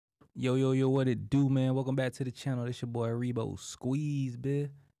Yo, what it do, man? Welcome back to the channel. This your boy Rebo Squeeze,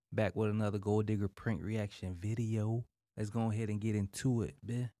 bitch. Back with another Gold Digger prank reaction video. Let's go ahead and get into it,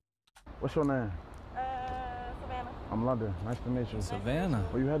 bitch. What's your name? Savannah. I'm London. Nice to meet you. Savannah.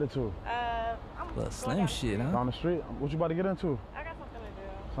 Where you headed to? I'm Little slim shit, huh? Down the street? What you about to get into? I got something to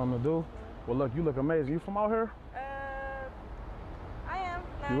do. Something to do? Well, look, you look amazing. You from out here? I am.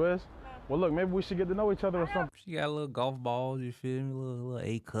 No. You is? No. Well, look, maybe we should get to know each other or something. She got little golf balls, you feel me? Little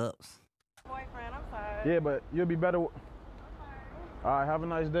A cups. Boyfriend, I'm sorry. Yeah, but you'll be better. I'm sorry. All right, have a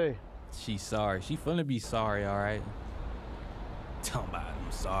nice day. She's sorry. She finna be sorry, all right? Tell about it.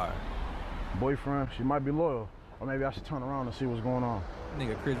 I'm sorry. Boyfriend, she might be loyal. Or maybe I should turn around and see what's going on.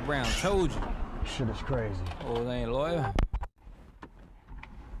 Nigga, Chris Brown told you. Shit is crazy. Oh, they ain't loyal.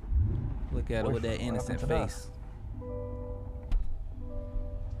 Look at her with that Boyfriend, what innocent happened to that? face.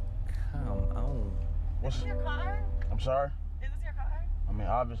 Come on. Is this your car? I'm sorry? Is this your car? I mean,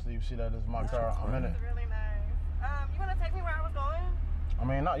 obviously, you see that this is my car. I'm in it. It's really nice. You want to take me where I was going? I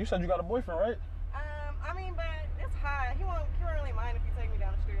mean, no, you said you got a boyfriend, right? I mean, but it's hot. He won't really mind if you take me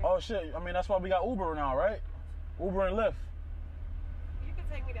down the street. Oh, shit. I mean, that's why we got Uber now, right? Uber and Lyft. You can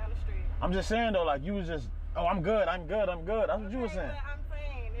take me down the street. I'm just saying, though, like, you was just, oh, I'm good. That's what you were saying. But I'm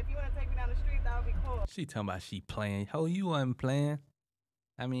saying, if you want to take me down the street, that would be cool. She talking about she playing. Ho, you wasn't playing.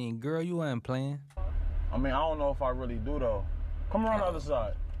 I mean, girl, you wasn't playing. I mean, I don't know if I really do, though. Come around the other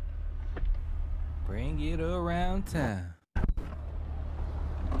side. Bring it around town.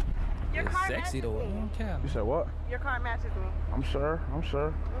 Your It's car sexy matches though. me. You said what? Your car matches me. I'm sure.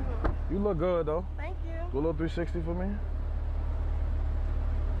 You look good, though. Thank you. Do a little 360 for me.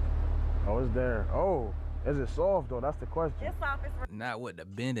 Oh, it's there. Oh, is it soft, though? That's the question. It's soft. It's Not with the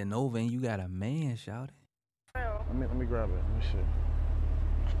bending over and you got a man, shout it. real. Let me grab it. Let me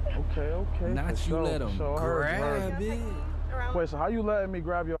see. Okay. Not for you sure, let for him sure. I heard you, heard grab you. it. Around. Wait, so how you letting me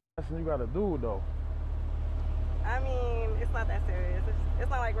grab your ass and you got a dude, though? I mean, it's not that serious. It's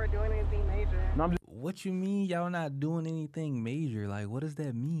not like we're doing anything major. No, I'm just, What you mean y'all not doing anything major? Like, what does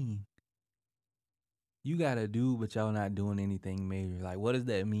that mean? You got a dude, but y'all not doing anything major. Like, what does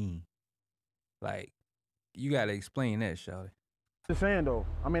that mean? Like, you gotta explain that, shawty. just saying, though.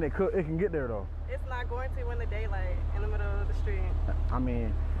 I mean, it can get there, though. It's not going to in the daylight in the middle of the street. I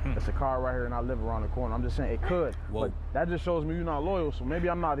mean, it's a car right here and I live around the corner. I'm just saying it could. Whoa. But that just shows me you're not loyal, so maybe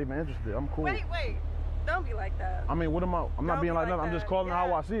I'm not even interested. I'm cool. Wait. Don't be like that. I mean, what am I? I'm not Don't being be like like nothing. I'm just that. calling it how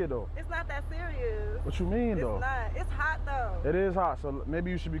Yeah. I see it, though. It's not that serious. What you mean, It's though? not. It's hot, though. It is hot, so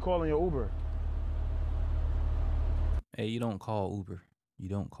maybe you should be calling your Uber. Hey, you don't call Uber. You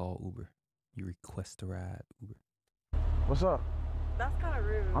don't call Uber. You request a ride, Uber. What's up? That's kind of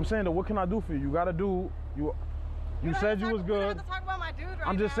rude. I'm saying, though, what can I do for you? You got a dude. You said you was We don't good. have to talk about my dude right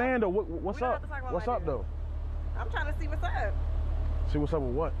I'm just now. saying, though, what's We don't up? have to talk about What's my up, dude. though? I'm trying to see what's up. See what's up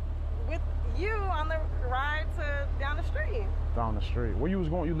with what? With you on the ride to down the street. Down the street. Where you was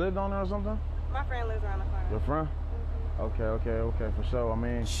going? You live down there or something? My friend lives around the corner. Your friend? Okay, for sure. I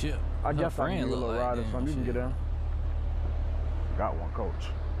mean, Shit. I Her guess I friend can give you a look little like ride or them, something. You can shit. get in. Got one, coach.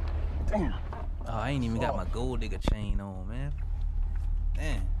 Damn. Oh, I ain't even got my gold digger chain on, man.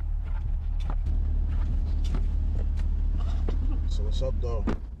 Damn. So what's up, though?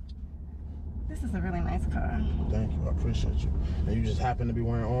 This is a really nice car. Thank you. I appreciate you. And you just happen to be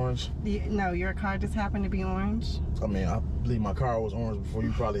wearing orange? No, your car just happened to be orange. I mean, I believe my car was orange before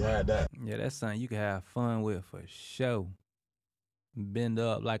you probably had that. Yeah, that's something you can have fun with for sure. Bend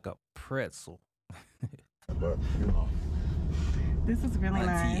up like a pretzel. But, you know, This is really Auntie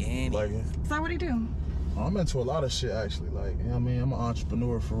nice. Annie. like it. So what do you do? I'm into a lot of shit, actually. Like, you know what I mean? I'm an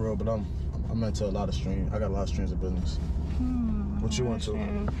entrepreneur for real, but I'm into a lot of streams. I got a lot of streams of business. What you into?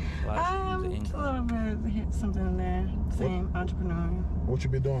 A lot of streams of A little bit, hit something in there. Same entrepreneur. What you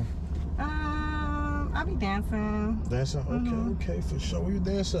be doing? I be dancing. Dancing? Okay, for sure. Where you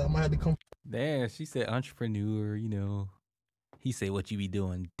dancing? I might have to come. Damn, she said entrepreneur, you know. He said, what you be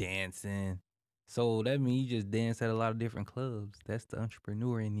doing? Dancing. So that means you just dance at a lot of different clubs. That's the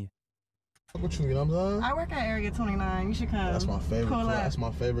entrepreneur in you. What you know what I'm saying? I work at Area 29. You should come. That's my favorite Pull club. up. That's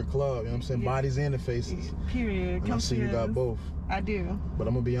my favorite club. You know what I'm saying? Yeah. Bodies and the faces. Period. And Come I see see you got us. both. I do. But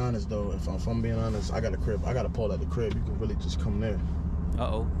I'm gonna be honest though. If I'm being honest, I got a crib. I got a pole at the crib. You can really just come there.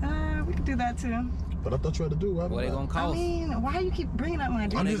 Uh-oh. We could do that too. But I thought you had to do. What they gonna I cost? mean, why you keep bringing up my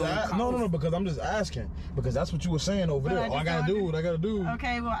dude? I'm they just gonna no, because I'm just asking because that's what you were saying over But there. I Oh, I just gotta don't do what I gotta do.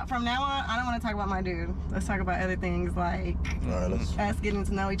 Okay, well, from now on, I don't want to talk about my dude. Let's talk about other things like All right, let's. us getting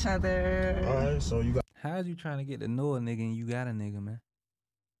to know each other. All right, so you got. How's you trying to get to know a nigga and you got a nigga, man?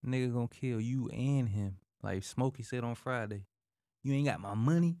 Nigga gonna kill you and him. Like Smokey said on Friday. You ain't got my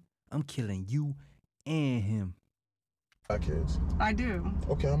money, I'm killing you and him. Got kids? I do.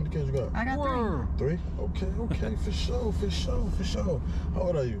 Okay, how many kids you got? I got Word. 3? Okay, for sure. How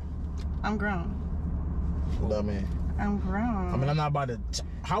old are you? 3. I'm grown. What that mean? I'm grown. I mean, I'm not about to.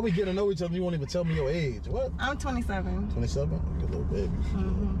 How we get to know each other? You won't even tell me your age. What? I'm 27. 27? You're a little baby.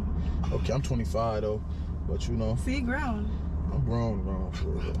 Mm-hmm. Okay, I'm 25 though. But you know. See, grown. I'm grown for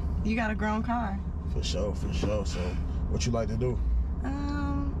real. You got a grown car. For sure. So, what you like to do?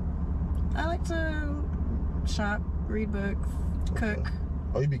 I like to shop, read books, cook.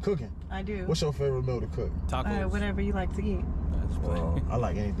 Oh, you be cooking? I do. What's your favorite meal to cook? Tacos. Whatever you like to eat. That's funny. I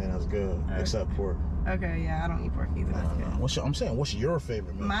like anything that's good except pork. Okay, yeah, I don't eat pork either. That's good. What's your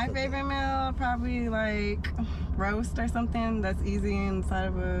favorite meal? My favorite meal, probably like roast or something that's easy inside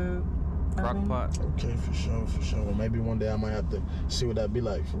of a Crock oven. pot. Okay, for sure. Well, maybe one day I might have to see what that'd be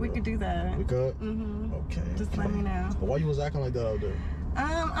like. We could do that. We could? Mm-hmm. Okay. Just let me know. But why you was acting like that out there? I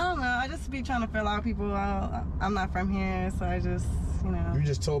don't know. I just be trying to fill out people. I'm not from here, so I just, you know. You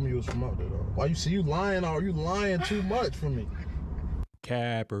just told me you was from out there, though. Why you lying? Or you lying too much for me?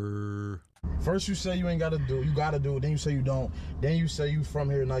 Capper. First you say you ain't gotta do it, you gotta do it. Then you say you don't. Then you say you from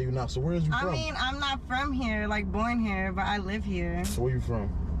here, now you not. So where is you from? I mean, I'm not from here, like born here, but I live here. So where you from?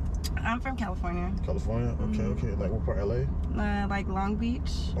 I'm from California. California? Okay. Like what part? LA? Like Long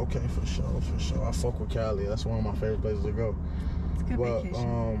Beach. Okay, for sure. I fuck with Cali. That's one of my favorite places to go. It's a good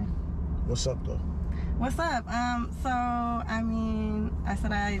vacation. What's up though? What's up? So I mean, I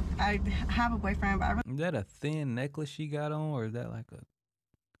said I have a boyfriend, but I really Is that a thin necklace she got on, or is that like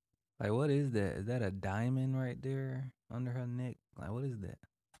what is that? Is that a diamond right there under her neck? Like, what is that?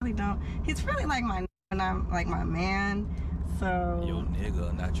 don't. He's really like my man. So Your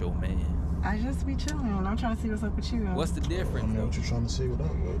nigga, not your man. I just be chilling. I'm trying to see what's up with you. What's the I difference? mean, though? what you trying to see with that?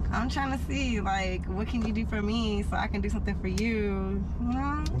 What? I'm trying to see, like, what can you do for me so I can do something for you, you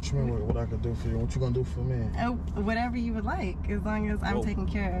know? What you mean what I could do for you? What you gonna do for me? Whatever you would like, as long as I'm taken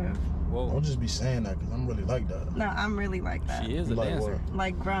care of. Whoa. Don't just be saying that, because I'm really like that. No, I'm really like that. She is a You like dancer. what?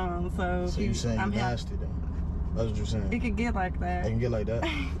 Like grown, so So you saying you I'm happy. nasty then? That's what you're saying? It could get like I that. can get like that?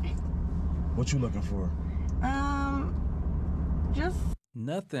 What you looking for? Just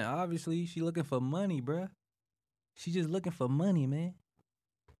Nothing. Obviously, she looking for money, bruh. She just looking for money, man.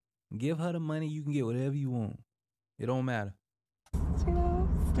 Give her the money, you can get whatever you want. It don't matter. you know,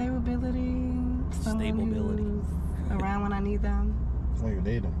 stability. Someone who's around when I need them. When you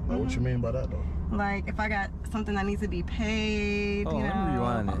need them. Like, what you mean by that though? Like if I got something that needs to be paid, Oh, you let me know.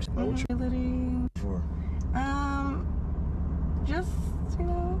 rewind that. Like, what you Stability. for? Just, you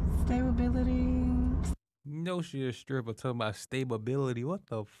know, stability. You know she a stripper talking about stability. What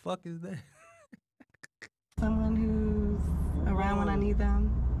the fuck is that? Someone who's around when I need them.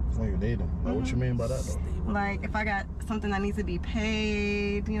 When you need them. Like, what you mean by that though? Like if I got something that needs to be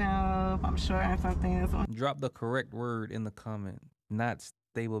paid, you know, if I'm short on something. So Drop the correct word in the comment. Not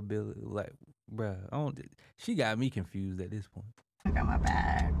stability. Like, bruh, she got me confused at this point. I got my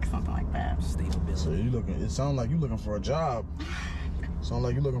back, something like that. Stability. So it sounds like you looking for a job. Sound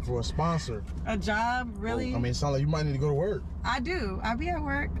like you looking for a sponsor. A job, really? I mean, it sound like you might need to go to work. I do. I be at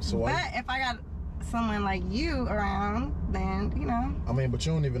work. So but why- if I got someone like you around, then, you know. I mean, but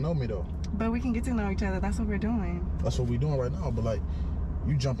you don't even know me though. But we can get to know each other. That's what we're doing. That's what we doing right now. But like,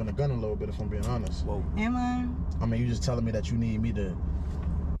 you jumping the gun a little bit if I'm being honest. Whoa. Am I? I mean, you just telling me that you need me to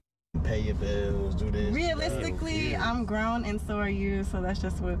pay your bills, do this. Realistically, I'm grown and so are you. So that's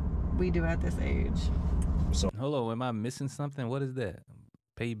just what we do at this age. Hold on, am I missing something? What is that?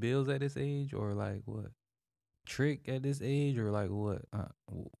 Pay bills at this age, or like what? Trick at this age, or like what?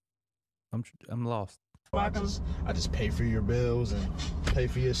 I'm lost. I just pay for your bills and pay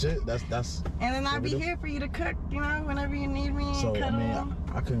for your shit. That's. And then I'll what we be do. here for you to cook, you know, whenever you need me. So cuddle. I mean,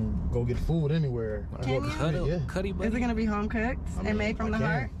 I can go get food anywhere. I Can go you? Cuddle, Yeah. cuddy Is buddy. it gonna be home cooked I mean, and made from I the can.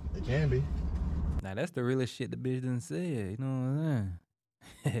 heart? It can be. Now that's the realest shit the bitch done said. You know what I'm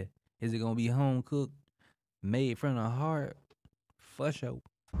saying? Is it gonna be home cooked, made from the heart? For sure.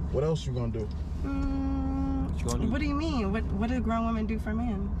 What else you gonna do? What you gonna do? What do you mean? What do grown women do for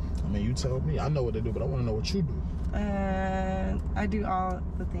men? I mean, you tell me. I know what they do, but I want to know what you do. I do all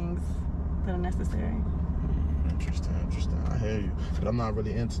the things that are necessary. Interesting. I hear you, but I'm not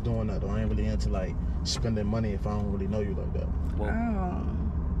really into doing that though. I ain't really into like spending money if I don't really know you like that. Whoa. Oh.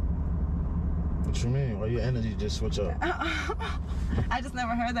 What you mean? Why your energy just switch up? I just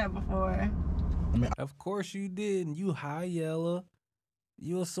never heard that before. I mean, Of course you didn't. You high yellow.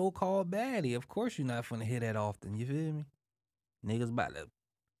 You a so-called baddie. Of course you're not finna hear that often. You feel me? Niggas about to,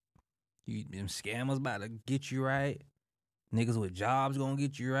 them scammers about to get you right. Niggas with jobs gonna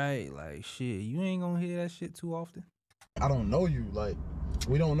get you right. Like shit, you ain't gonna hear that shit too often. I don't know you. Like,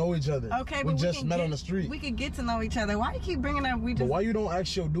 We don't know each other. Okay, we but just met on the street. We could get to know each other. Why you keep bringing up we just... But why you don't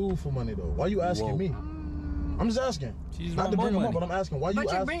ask your dude for money, though? Why you asking me? I'm just asking. Not to bring him up, but I'm asking. Why you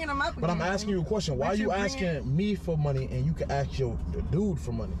you're bringing him up But I'm asking you a question. Why are you asking me for money and you can ask your dude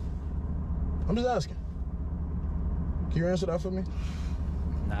for money? I'm just asking. Can you answer that for me?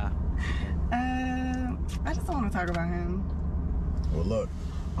 Nah. I just don't want to talk about him. Well, look,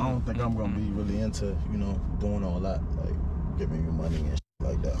 I don't think I'm gonna be really into, you know, doing all that, like giving you money and shit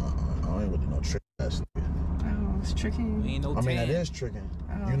like that. I ain't really no trick ass nigga. Oh, it's tricking. Ain't no I mean, that is tricking.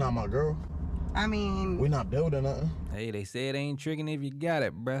 Oh. You not my girl. I mean, we not building nothing. Hey, they say it ain't tricking if you got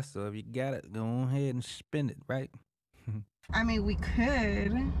it, bruh. So if you got it, go ahead and spend it, right? I mean, we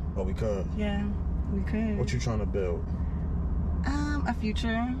could. Oh, we could. Yeah, we could. What you trying to build? A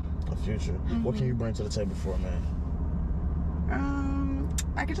future. A future. What can you bring to the table for a man?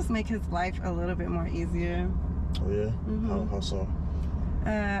 I could just make his life a little bit more easier. Oh yeah? How so?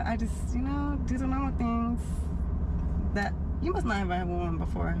 I just, you know, do the normal things that you must not have had a woman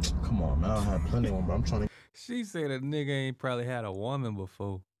before. Come on, man. I had plenty of them, but I'm trying to... She said a nigga ain't probably had a woman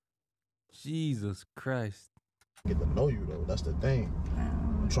before. Jesus Christ. Get to know you, though. That's the thing.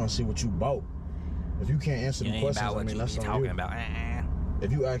 I'm trying to see what you bought. If you can't answer the questions, I mean, that's on talking you. about.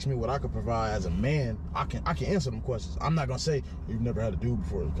 If you ask me what I could provide as a man, I can answer them questions. I'm not gonna say you've never had a dude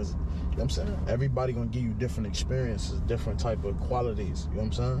before, because you know what I'm saying, everybody gonna give you different experiences, different type of qualities. You know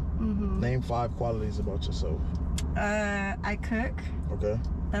what I'm saying? Name 5 qualities about yourself. I cook. Okay.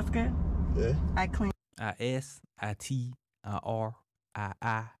 That's good. Yeah. I clean. I-S-I-T-I-R-I-I-I-P.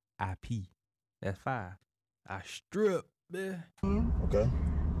 That's 5. I strip, man. Okay.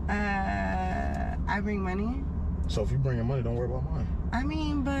 I bring money. So if you bring your money, don't worry about mine. I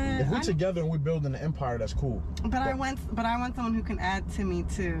mean, but if we're together and we're building an empire, that's cool. But I want someone who can add to me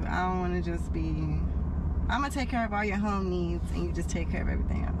too. I don't want to just be. I'm gonna take care of all your home needs, and you just take care of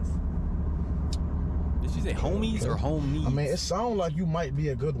everything else. Did she say homies or home needs? I mean, it sounds like you might be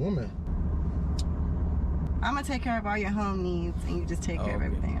a good woman. I'm gonna take care of all your home needs, and you just take care of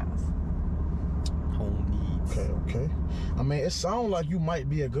everything else. Home needs. Okay. I mean, it sounds like you might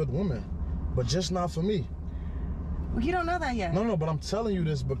be a good woman, but just not for me. Well, you don't know that yet. No, but I'm telling you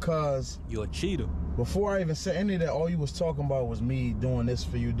this because... You're a cheater. Before I even said any of that, all you was talking about was me doing this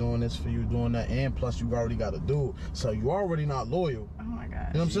for you, doing this for you, doing that, and plus you already got a dude, so you already not loyal. Oh my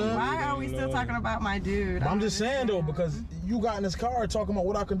gosh. You know what I'm saying? Why are we still talking about my dude? I'm just saying though, because you got in this car talking about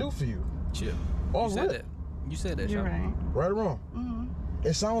what I can do for you. Chill. Oh, you said that. You said that, You're right. Right or wrong?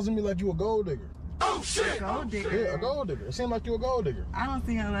 It sounds to me like you a gold digger. Oh shit! Gold digger. Yeah, a gold digger. It seems like you a gold digger. I don't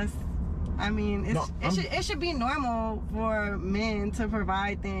see how that's... I mean, it should be normal for men to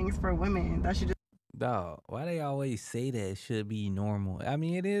provide things for women. That should just... Dog, why they always say that it should be normal? I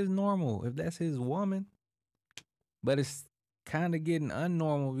mean, it is normal if that's his woman. But it's kind of getting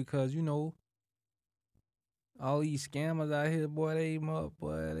unnormal because, you know, all these scammers out here, boy,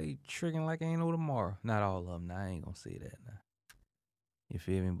 they tricking like ain't no tomorrow. Not all of them. Nah, I ain't gonna say that now. You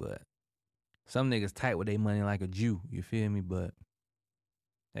feel me? But some niggas tight with their money like a Jew. You feel me? But,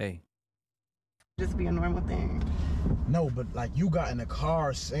 hey. Just be a normal thing. No, but like you got in the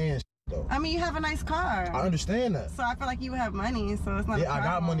car saying shit, though. I mean, you have a nice car. I understand that. So I feel like you have money, so it's not a problem. I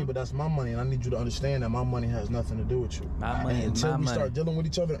got money, but that's my money, and I need you to understand that my money has nothing to do with you. My money and is my until we money. start dealing with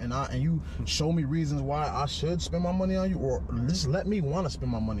each other, and you show me reasons why I should spend my money on you, or just let me want to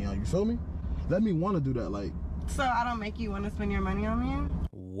spend my money on you. Feel me? Let me want to do that, like. So I don't make you want to spend your money on me?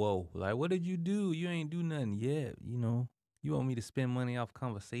 Whoa, like what did you do? You ain't do nothing yet, you know. You want me to spend money off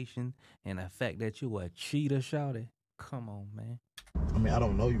conversation and the fact that you a cheater, shawty? Come on, man. I mean, I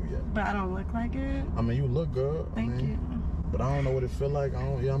don't know you yet. But I don't look like it? I mean, you look good. Thank you. But I don't know what it feel like. I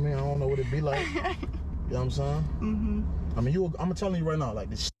don't know what it be like. You know what I'm saying? I mean, I'm telling you right now,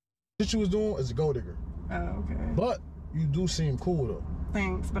 like, the shit you was doing is a gold digger. Oh, okay. But you do seem cool, though.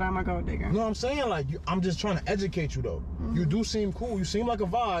 Thanks, but I'm a gold digger. You know what I'm saying? Like, I'm just trying to educate you, though. You do seem cool. You seem like a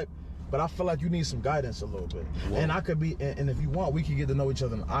vibe. But I feel like you need some guidance a little bit. Whoa. And I could be, and if you want, we could get to know each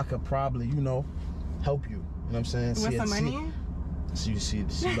other. And I could probably, you know, help you. You know what I'm saying? With some money? See,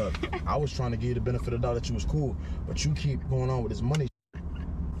 look, I was trying to give you the benefit of the doubt that you was cool, but you keep going on with this money.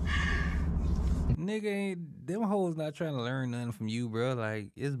 Nigga, them hoes not trying to learn nothing from you, bro. Like,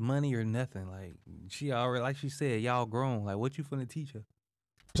 it's money or nothing. Like, she already, like she said, y'all grown. Like, what you finna teach her? I'm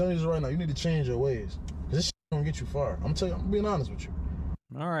telling you this right now, you need to change your ways. This shit don't get you far. I'm being honest with you.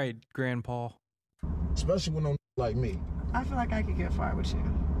 All right, Grandpa. Especially with no like me. I feel like I could get far with you.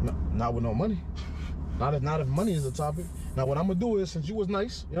 No, not with no money. Not if money is the topic. Now what I'm gonna do is, since you was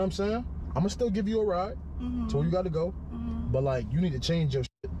nice, you know what I'm saying? I'm gonna still give you a ride to where you gotta go. But like, you need to change your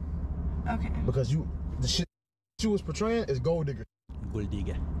shit. Okay. Because the shit you was portraying is gold digger. gold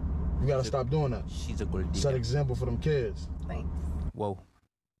digger. You gotta stop doing that. She's a gold digger. Set example for them kids. Thanks. Whoa.